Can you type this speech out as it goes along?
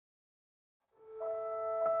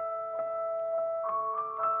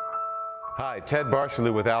Hi, Ted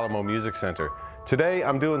Barshley with Alamo Music Center. Today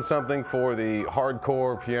I'm doing something for the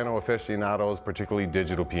hardcore piano aficionados, particularly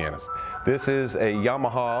digital pianists. This is a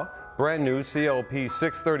Yamaha brand new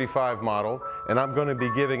CLP-635 model, and I'm going to be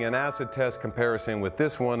giving an acid test comparison with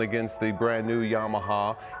this one against the brand new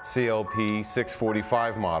Yamaha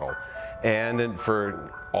CLP-645 model. And for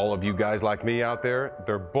all of you guys like me out there,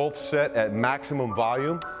 they're both set at maximum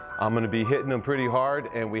volume. I'm going to be hitting them pretty hard,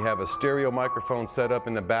 and we have a stereo microphone set up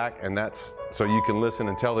in the back, and that's so you can listen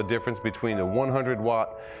and tell the difference between the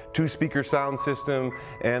 100-watt two-speaker sound system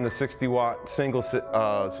and the 60-watt single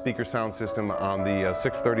speaker sound system on the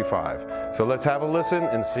 635. So let's have a listen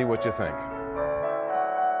and see what you think.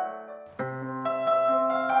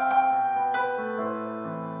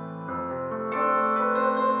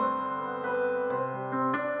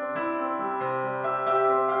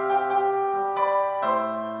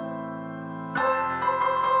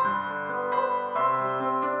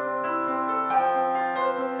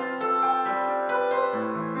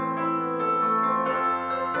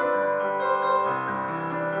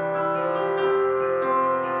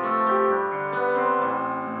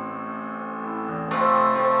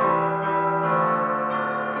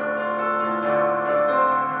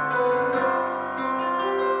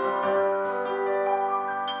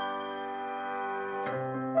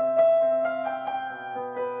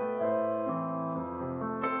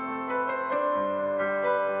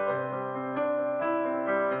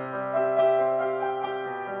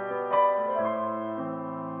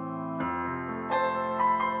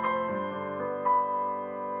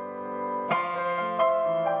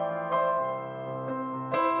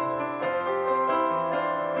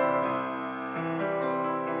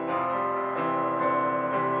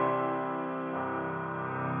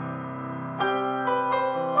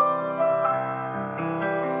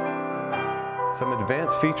 Some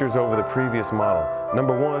advanced features over the previous model.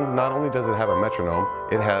 Number one, not only does it have a metronome,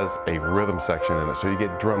 it has a rhythm section in it, so you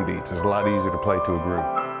get drum beats. It's a lot easier to play to a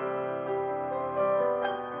groove.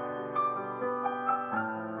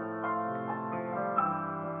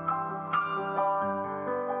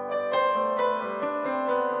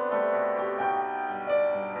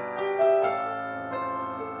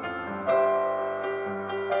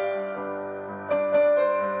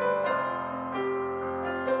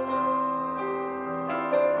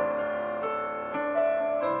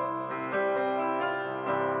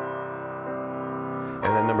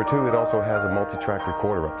 And then number two, it also has a multi-track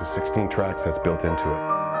recorder, up to 16 tracks that's built into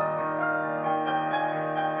it.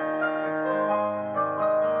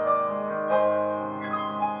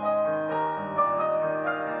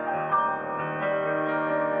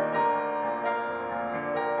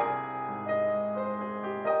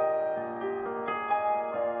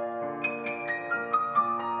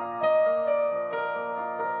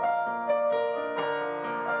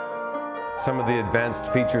 Some of the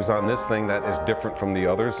advanced features on this thing that is different from the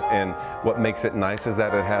others, and what makes it nice is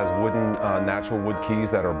that it has wooden, natural wood keys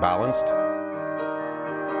that are balanced.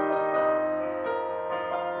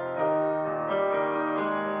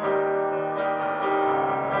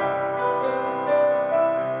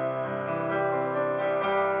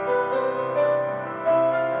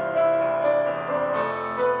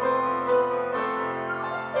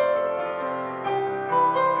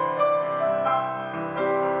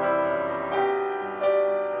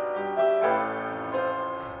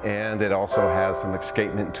 And it also has some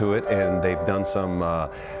escapement to it, and they've done some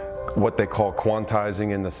what they call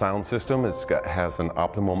quantizing in the sound system. It has an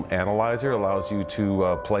optimum analyzer, allows you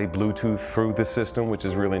to play Bluetooth through the system, which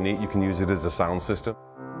is really neat. You can use it as a sound system.